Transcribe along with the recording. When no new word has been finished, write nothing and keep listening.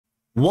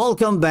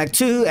Welcome back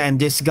to and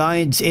this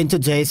guides. In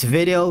today's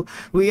video,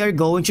 we are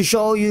going to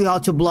show you how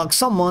to block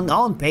someone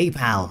on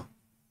PayPal.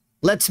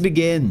 Let's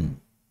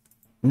begin.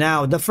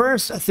 Now, the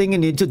first thing you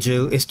need to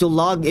do is to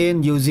log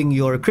in using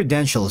your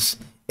credentials.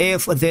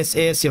 If this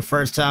is your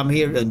first time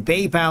here on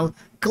PayPal,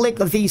 click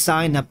the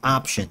sign up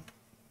option.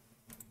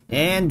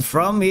 And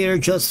from here,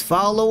 just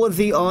follow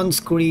the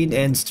on-screen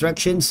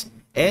instructions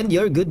and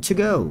you're good to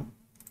go.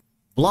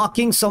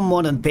 Blocking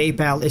someone on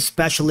PayPal,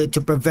 especially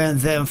to prevent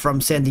them from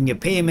sending you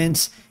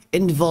payments,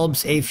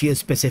 involves a few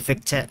specific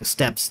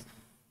steps.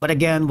 But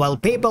again, while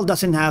PayPal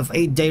doesn't have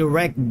a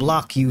direct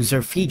block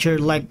user feature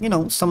like,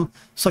 some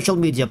social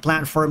media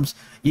platforms,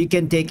 you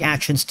can take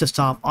actions to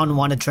stop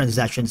unwanted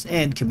transactions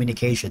and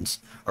communications.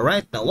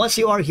 Alright, now once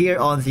you are here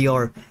on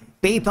your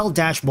PayPal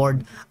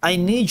dashboard, I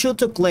need you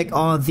to click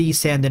on the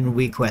send and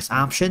request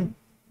option.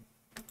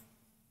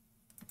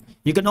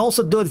 You can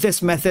also do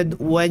this method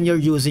when you're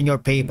using your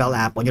PayPal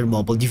app on your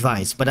mobile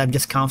device, but I'm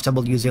just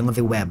comfortable using on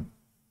the web.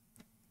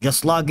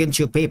 Just log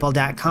into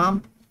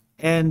paypal.com,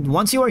 and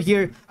once you are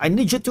here, I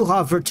need you to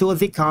hover to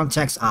the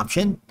contacts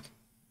option,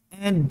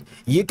 and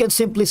you can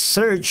simply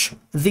search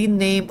the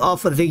name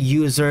of the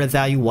user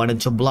that you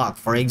wanted to block.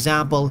 For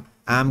example,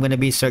 I'm going to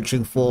be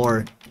searching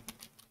for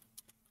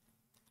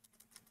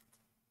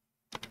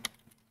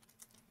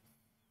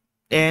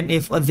and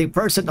if the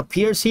person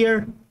appears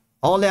here,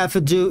 all I have to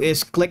do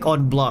is click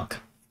on block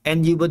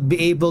and you would be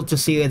able to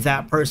see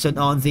that person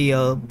on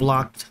the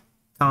blocked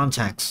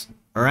contacts.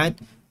 All right,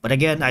 but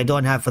again, I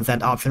don't have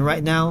that option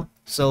right now,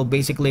 so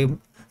basically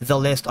the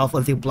list of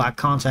the blocked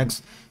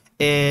contacts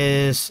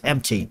is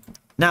empty.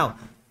 Now,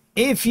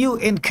 if you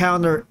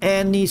encounter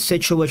any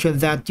situation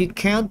that you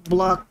can't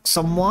block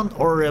someone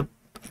or a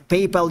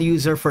PayPal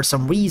user for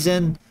some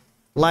reason,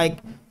 like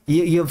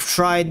you've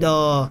tried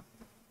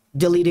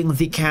deleting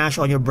the cache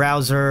on your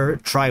browser,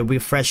 try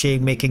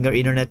refreshing, making your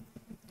internet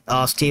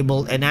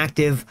stable and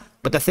active,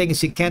 but the thing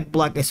is you can't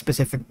block a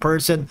specific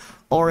person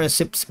or a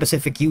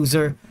specific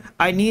user,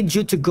 I need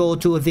you to go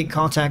to the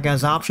contact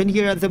us option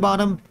here at the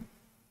bottom,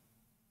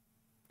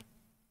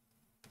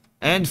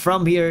 and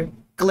from here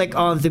click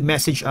on the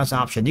message us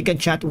option. You can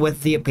chat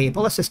with the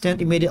PayPal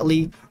assistant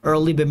immediately or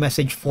leave a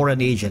message for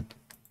an agent.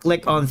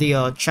 Click on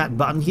the chat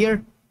button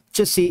here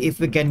to see if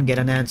we can get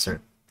an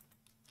answer.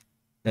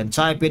 Then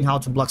type in how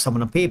to block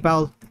someone on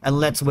PayPal and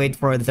let's wait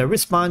for the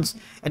response.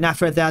 And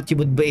after that, you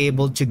would be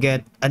able to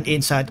get an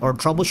insight or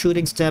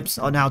troubleshooting steps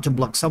on how to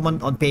block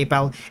someone on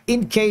PayPal,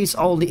 in case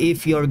only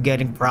if you're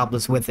getting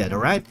problems with it. All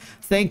right.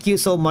 Thank you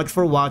so much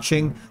for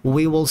watching.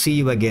 We will see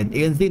you again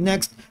in the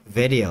next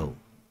video.